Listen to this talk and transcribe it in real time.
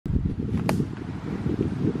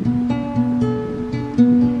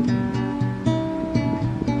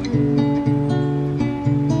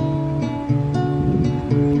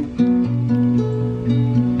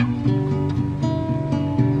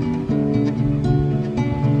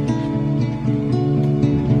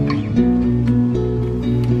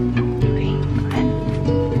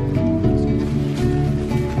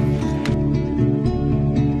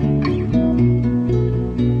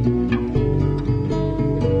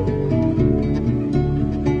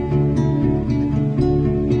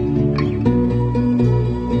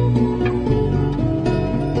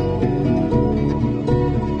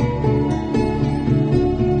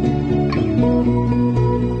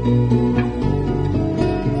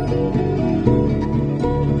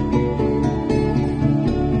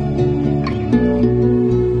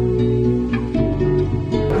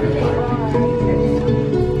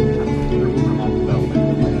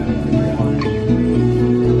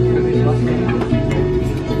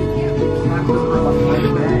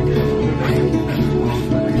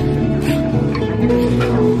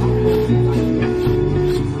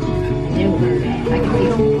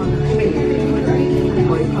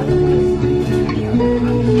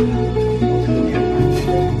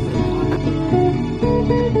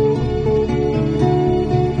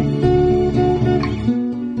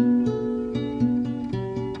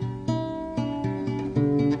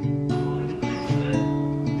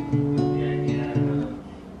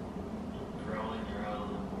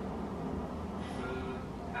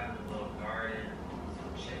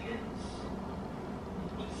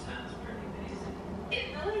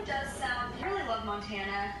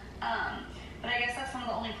one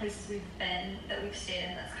of the only places we've been that we've stayed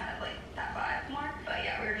in that's kind of like that vibe more. But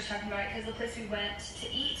yeah, we were just talking about it because the place we went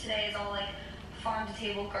to eat today is all like farm to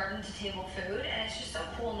table, garden to table food, and it's just so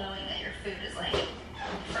cool knowing that your food is like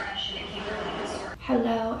fresh and it came from a really good source.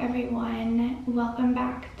 Hello everyone, welcome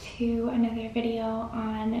back to another video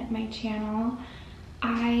on my channel.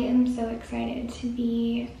 I am so excited to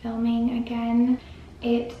be filming again.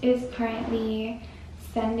 It is currently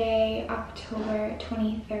Sunday, October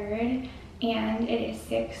 23rd, and it is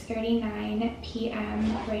 6:39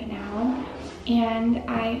 p.m. right now, and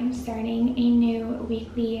I am starting a new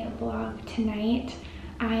weekly vlog tonight.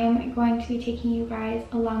 I am going to be taking you guys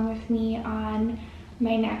along with me on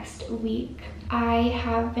my next week. I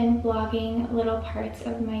have been vlogging little parts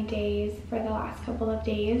of my days for the last couple of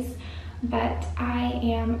days, but I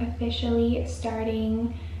am officially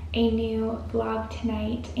starting a new vlog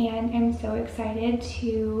tonight, and I'm so excited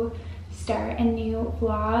to start a new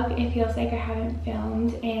vlog. It feels like I haven't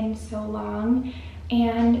filmed in so long,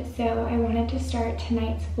 and so I wanted to start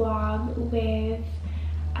tonight's vlog with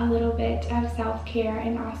a little bit of self-care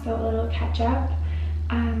and also a little catch-up.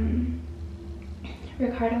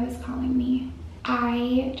 Ricardo is calling me.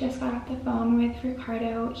 I just got off the phone with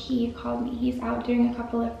Ricardo. He called me. He's out doing a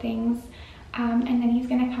couple of things, and then he's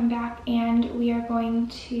gonna come back and we are going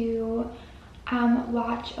to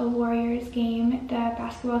watch a Warriors game. The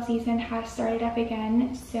basketball season has started up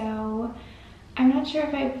again, so I'm not sure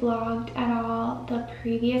if I vlogged at all the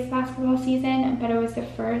previous basketball season, but it was the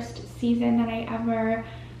first season that I ever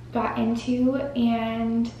got into,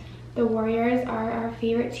 and the Warriors are our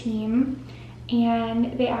favorite team,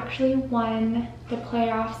 and they actually won the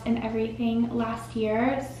playoffs and everything last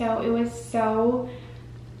year, so it was so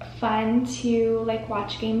fun to like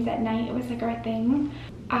watch games at night. It was like our thing.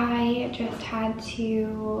 I just had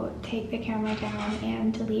to take the camera down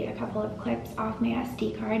and delete a couple of clips off my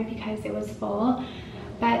SD card because it was full.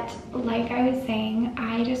 But like I was saying,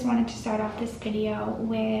 I just wanted to start off this video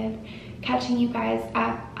with catching you guys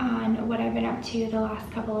up on what I've been up to the last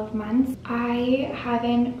couple of months. I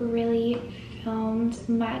haven't really filmed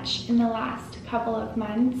much in the last couple of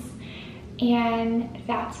months, and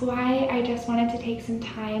that's why I just wanted to take some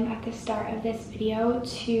time at the start of this video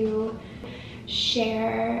to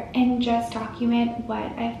share and just document what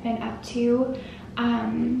I've been up to,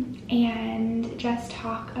 and just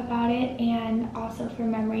talk about it, and also for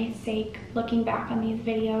memory's sake looking back on these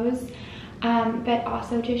videos, but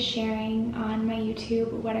also just sharing on my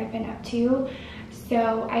YouTube what I've been up to.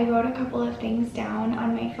 So I wrote a couple of things down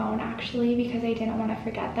on my phone actually because I didn't want to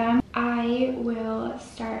forget them. I will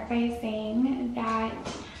start by saying that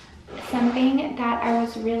something that I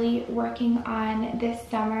was really working on this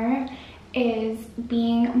summer is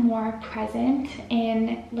being more present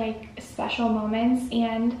in like special moments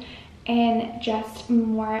and in just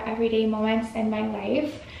more everyday moments in my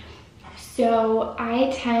life. So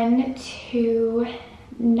I tend to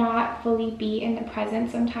not fully be in the present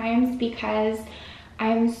sometimes because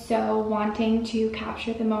I'm so wanting to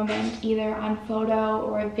capture the moment either on photo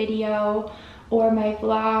or video or my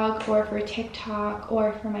vlog or for TikTok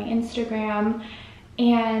or for my Instagram,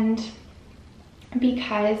 and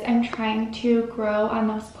because I'm trying to grow on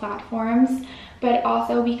those platforms, but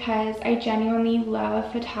also because I genuinely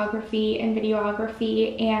love photography and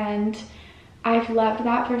videography, and I've loved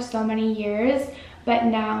that for so many years, but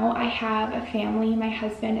now I have a family, my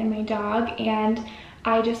husband and my dog, and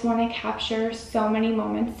I just want to capture so many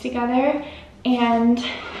moments together. And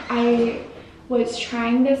I was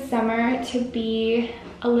trying this summer to be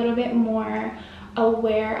a little bit more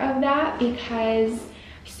aware of that because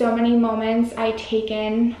so many moments I take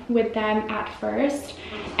in with them at first,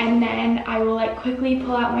 and then I will like quickly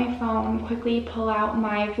pull out my phone, quickly pull out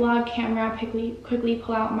my vlog camera, quickly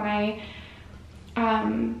pull out my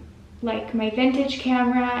like my vintage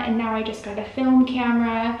camera, and now I just got a film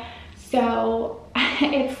camera. So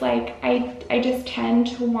it's like I just tend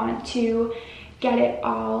to want to get it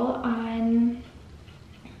all on,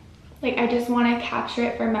 like I just want to capture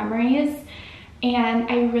it for memories, and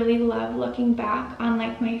I really love looking back on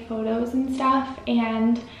like my photos and stuff.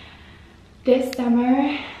 And this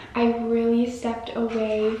summer I really stepped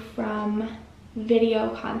away from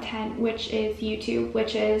video content, which is YouTube,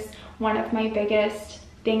 which is one of my biggest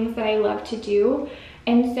things that I love to do.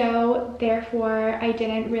 And so therefore I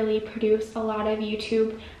didn't really produce a lot of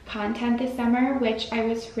YouTube content this summer, which I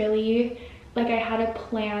was really like, I had a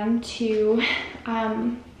plan to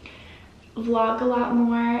vlog a lot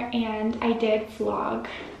more, and I did vlog.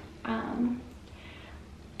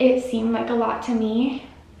 It seemed like a lot to me,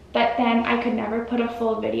 but then I could never put a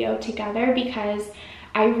full video together because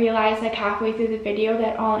I realized like halfway through the video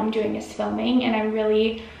that all I'm doing is filming, and I'm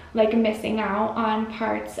really like missing out on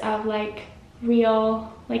parts of like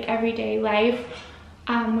real, like everyday life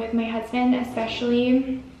with my husband,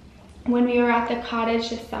 especially when we were at the cottage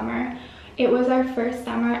this summer. It was our first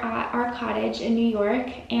summer at our cottage in New York,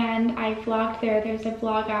 and I vlogged there. There's a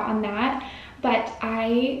vlog out on that, but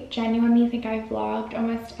I genuinely think I vlogged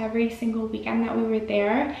almost every single weekend that we were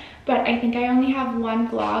there. But I think I only have one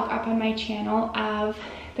vlog up on my channel of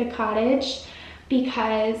the cottage,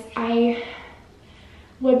 because I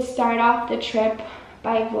would start off the trip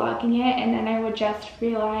by vlogging it, and then I would just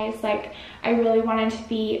realize like I really wanted to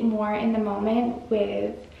be more in the moment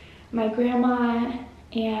with my grandma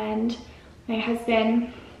and my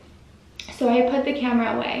husband. So I put the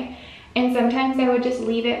camera away, and sometimes I would just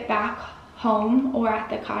leave it back home or at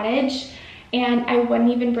the cottage, and I wouldn't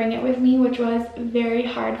even bring it with me, which was very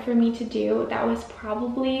hard for me to do. That was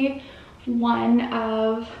probably one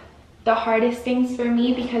of the hardest things for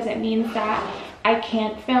me, because it means that I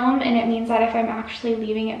can't film, and it means that if I'm actually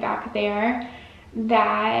leaving it back there,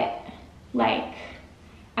 that like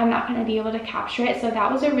I'm not going to be able to capture it. So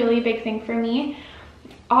that was a really big thing for me.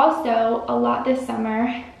 Also, a lot this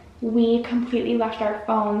summer, we completely left our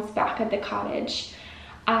phones back at the cottage.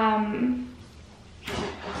 I'm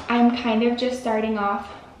kind of just starting off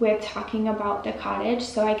with talking about the cottage,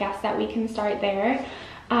 so I guess that we can start there.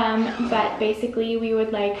 But basically we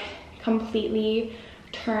would like completely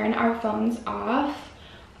turn our phones off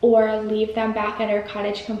or leave them back at our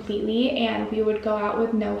cottage completely, and we would go out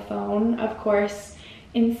with no phone, of course,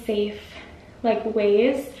 in safe like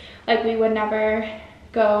ways. Like we would never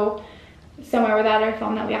go somewhere without our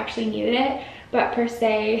phone that we actually needed it, but per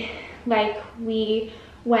se, like we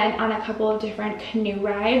went on a couple of different canoe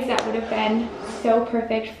rides that would have been so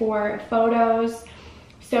perfect for photos,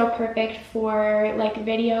 so perfect for like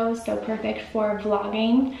videos, so perfect for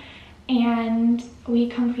vlogging. And we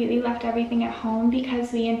completely left everything at home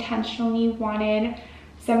because we intentionally wanted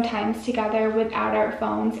some times together without our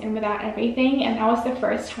phones and without everything. And that was the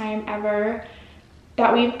first time ever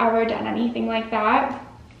that we've ever done anything like that,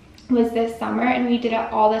 was this summer, and we did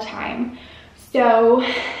it all the time. So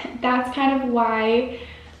that's kind of why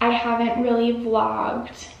I haven't really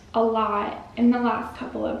vlogged a lot in the last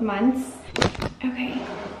couple of months. Okay,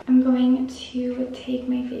 I'm going to take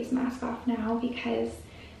my face mask off now because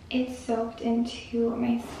it's soaked into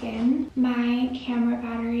my skin. My camera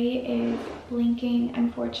battery is blinking,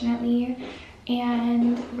 unfortunately,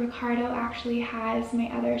 and Ricardo actually has my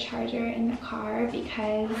other charger in the car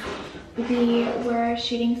because we were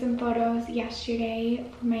shooting some photos yesterday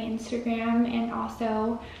for my Instagram, and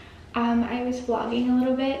also I was vlogging a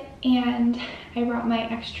little bit, and I brought my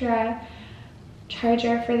extra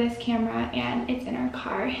charger for this camera and it's in our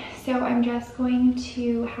car. So I'm just going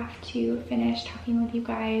to have to finish talking with you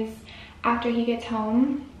guys after he gets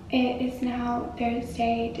home. It is now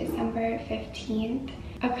Thursday, December 15th,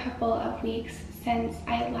 a couple of weeks since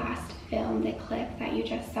I last filmed the clip that you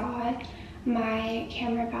just saw. My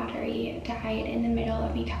camera battery died in the middle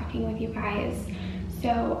of me talking with you guys,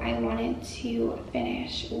 so I wanted to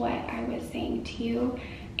finish what I was saying to you.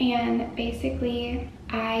 And basically,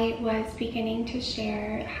 I was beginning to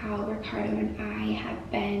share how Ricardo and I have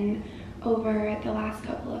been over the last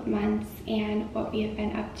couple of months and what we have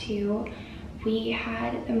been up to. We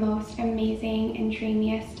had the most amazing and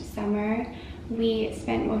dreamiest summer. We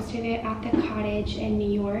spent most of it at the cottage in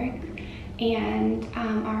New York and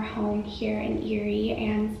our home here in Erie,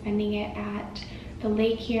 and spending it at the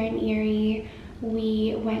lake here in Erie.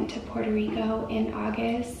 We went to Puerto Rico in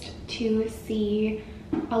August to see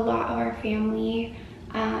a lot of our family,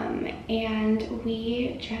 and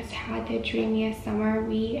we just had the dreamiest summer.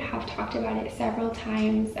 We have talked about it several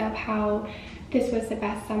times of how this was the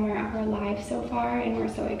best summer of our lives so far, and we're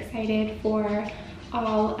so excited for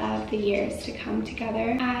all of the years to come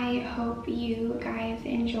together. I hope you guys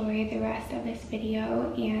enjoy the rest of this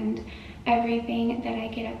video and everything that I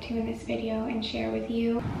get up to in this video and share with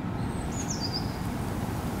you.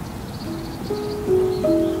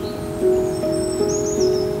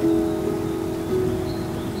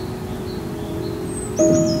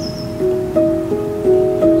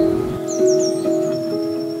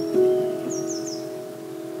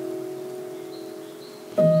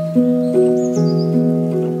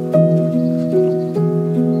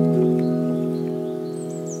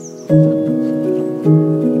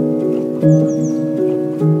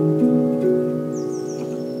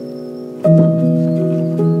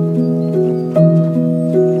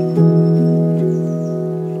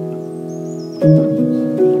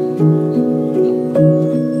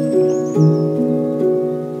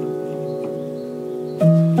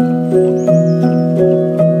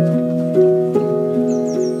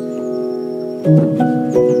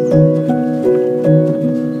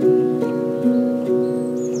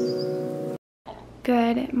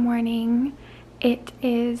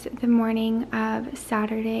 of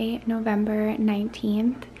Saturday, November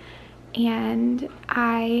 19th, and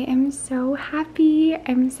I am so happy.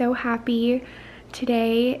 I'm so happy.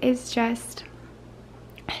 Today is just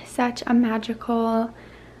such a magical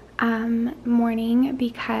morning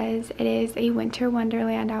because it is a winter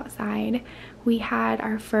wonderland outside. We had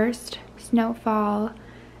our first snowfall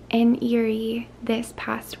in Erie this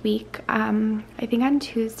past week, I think on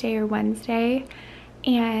Tuesday or Wednesday,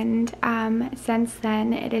 and since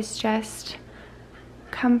then it has just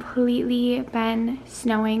completely been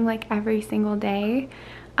snowing like every single day.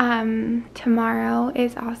 Tomorrow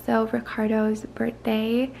is also Ricardo's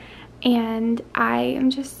birthday, and I am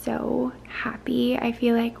just so happy. I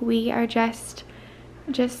feel like we are just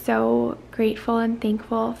so grateful and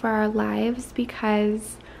thankful for our lives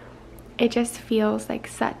because it just feels like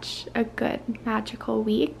such a good magical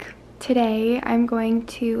week. Today I'm going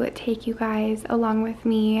to take you guys along with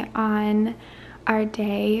me on our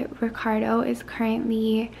day. Ricardo is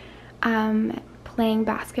currently playing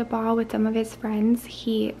basketball with some of his friends.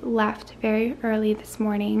 He left very early this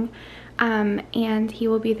morning, and he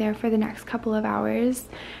will be there for the next couple of hours.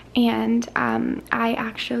 And I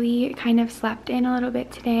actually kind of slept in a little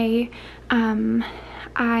bit today.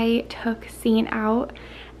 I took Scene out,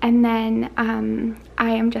 and then I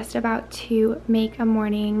am just about to make a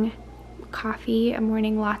morning coffee, a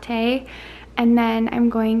morning latte, and then I'm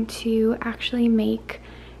going to actually make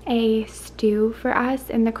a stew for us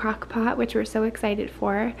in the crock pot, which we're so excited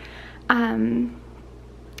for. And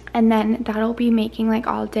then that'll be making like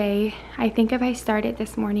all day. I think if I start it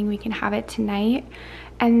this morning, we can have it tonight,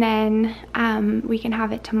 and then we can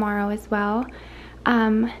have it tomorrow as well.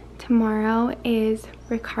 Tomorrow is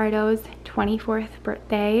Ricardo's 24th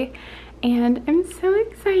birthday, and I'm so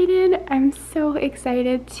excited. I'm so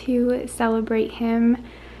excited to celebrate him,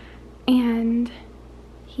 and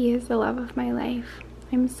he is the love of my life.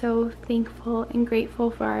 I'm so thankful and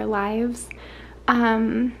grateful for our lives.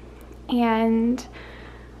 And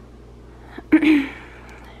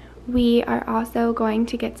we are also going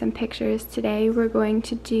to get some pictures today. We're going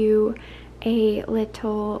to do a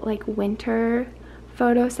little like winter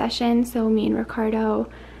photo session. So me and Ricardo,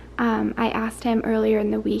 I asked him earlier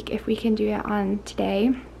in the week if we can do it on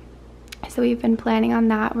today. So we've been planning on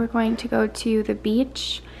that. We're going to go to the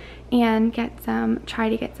beach and try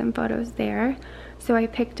to get some photos there. So I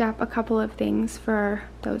picked up a couple of things for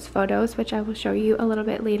those photos, which I will show you a little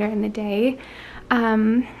bit later in the day.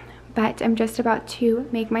 But I'm just about to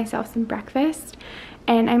make myself some breakfast,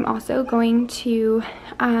 and I'm also going to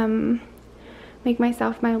make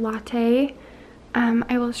myself my latte.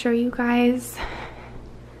 I will show you guys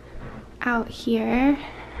out here.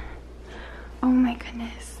 Oh my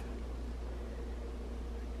goodness.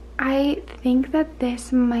 I think that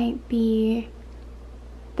this might be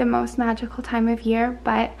the most magical time of year,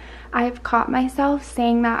 but I've caught myself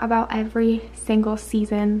saying that about every single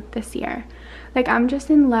season this year. Like, I'm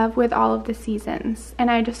just in love with all of the seasons,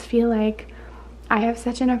 and I just feel like I have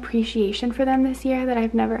such an appreciation for them this year that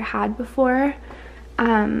I've never had before.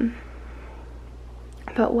 But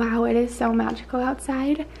wow, it is so magical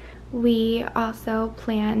outside. We also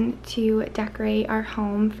plan to decorate our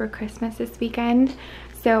home for Christmas this weekend,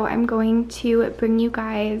 so I'm going to bring you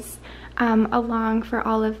guys along for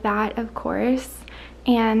all of that, of course.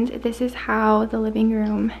 And this is how the living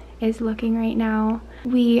room is looking right now.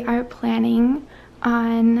 We are planning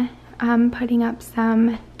on putting up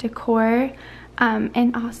some decor,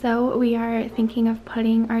 and also we are thinking of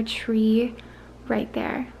putting our tree right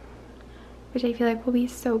there, which I feel like will be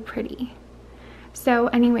so pretty. So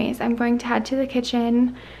anyways, I'm going to head to the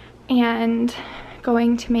kitchen and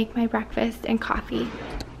going to make my breakfast and coffee.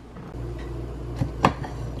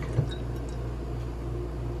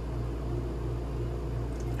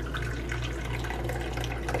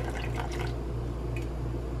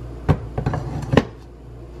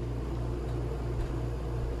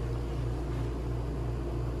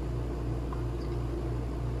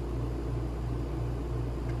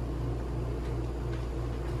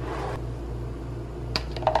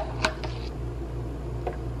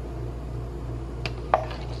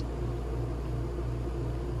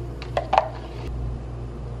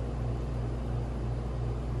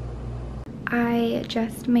 I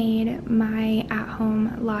just made my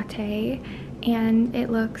at-home latte and it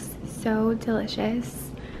looks so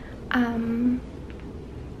delicious.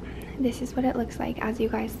 This is what it looks like, as you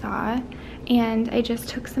guys saw, and I just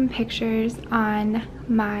took some pictures on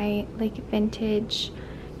my like vintage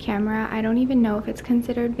camera. I don't even know if it's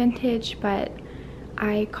considered vintage, but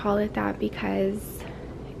I call it that because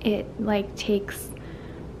it like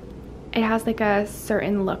it has like a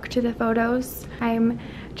certain look to the photos. I'm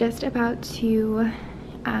just about to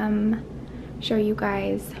show you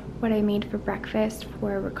guys what I made for breakfast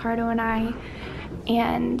for Ricardo and I,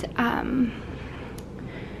 and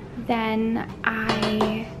then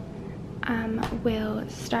I will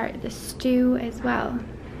start the stew as well.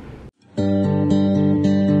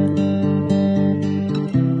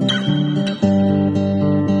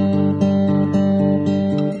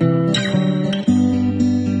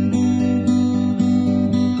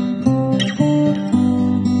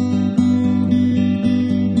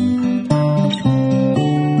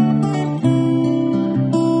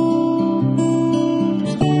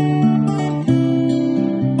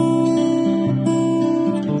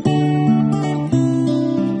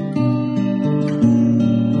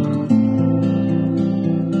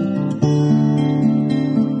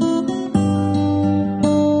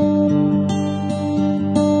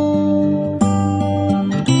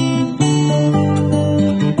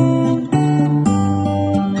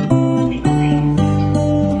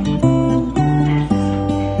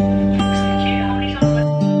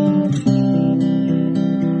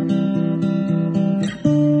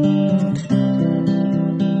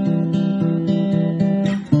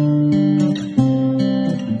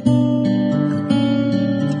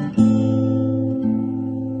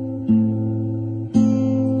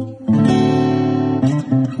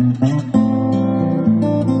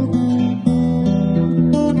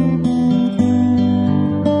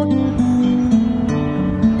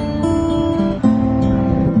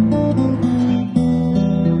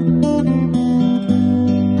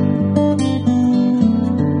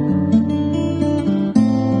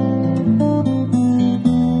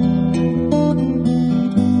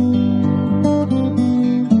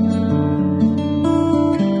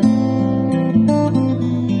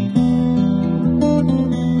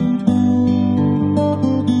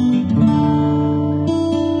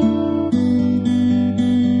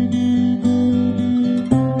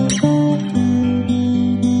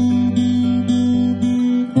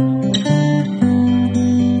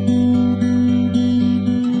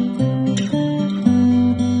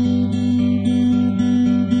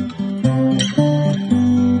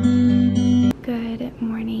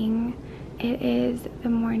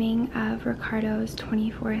 Ricardo's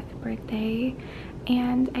 24th birthday,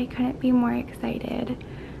 and I couldn't be more excited.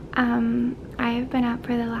 I have been up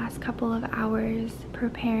for the last couple of hours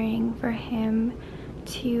preparing for him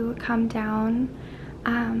to come down.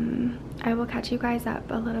 I will catch you guys up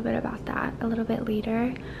a little bit about that a little bit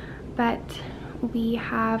later, but we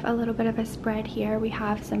have a little bit of a spread here. We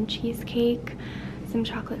have some cheesecake, some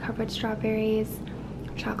chocolate covered strawberries,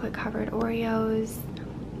 chocolate covered Oreos,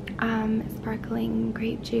 sparkling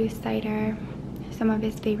grape juice, cider, some of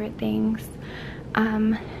his favorite things,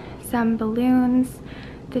 some balloons.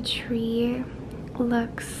 The tree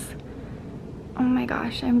looks, oh my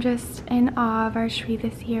gosh, I'm just in awe of our tree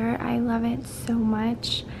this year. I love it so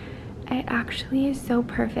much. It actually is so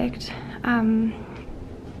perfect. I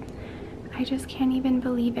just can't even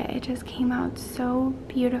believe it. It just came out so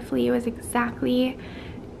beautifully. It was exactly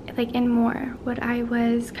like and more what I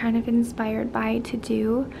was kind of inspired by to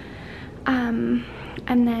do.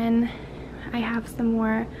 And then I have some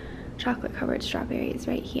more chocolate covered strawberries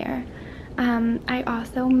right here. I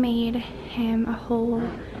also made him a whole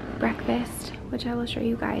breakfast, which I will show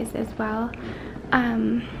you guys as well.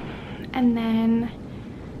 And then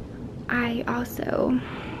I also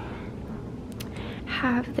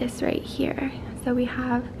have this right here. So we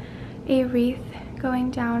have a wreath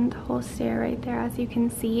going down the whole stair right there, as you can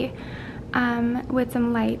see, with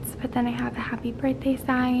some lights. But then I have a happy birthday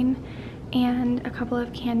sign and a couple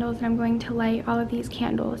of candles, and I'm going to light all of these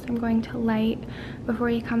candles. I'm going to light before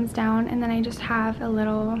he comes down, and then I just have a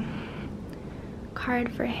little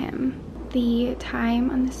card for him. The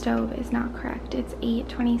time on the stove is not correct. It's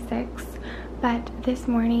 8:26, but this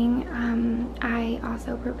morning I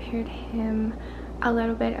also prepared him a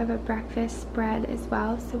little bit of a breakfast spread as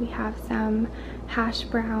well. So we have some hash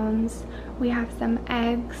browns, we have some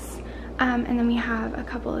eggs, and then we have a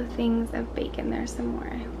couple of things of bacon. There's some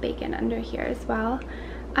more bacon under here as well.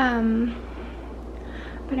 But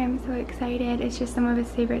I'm so excited. It's just some of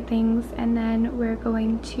his favorite things, and then we're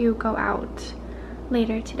going to go out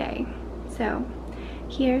later today. So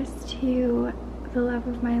here's to the love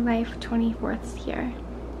of my life 24th year.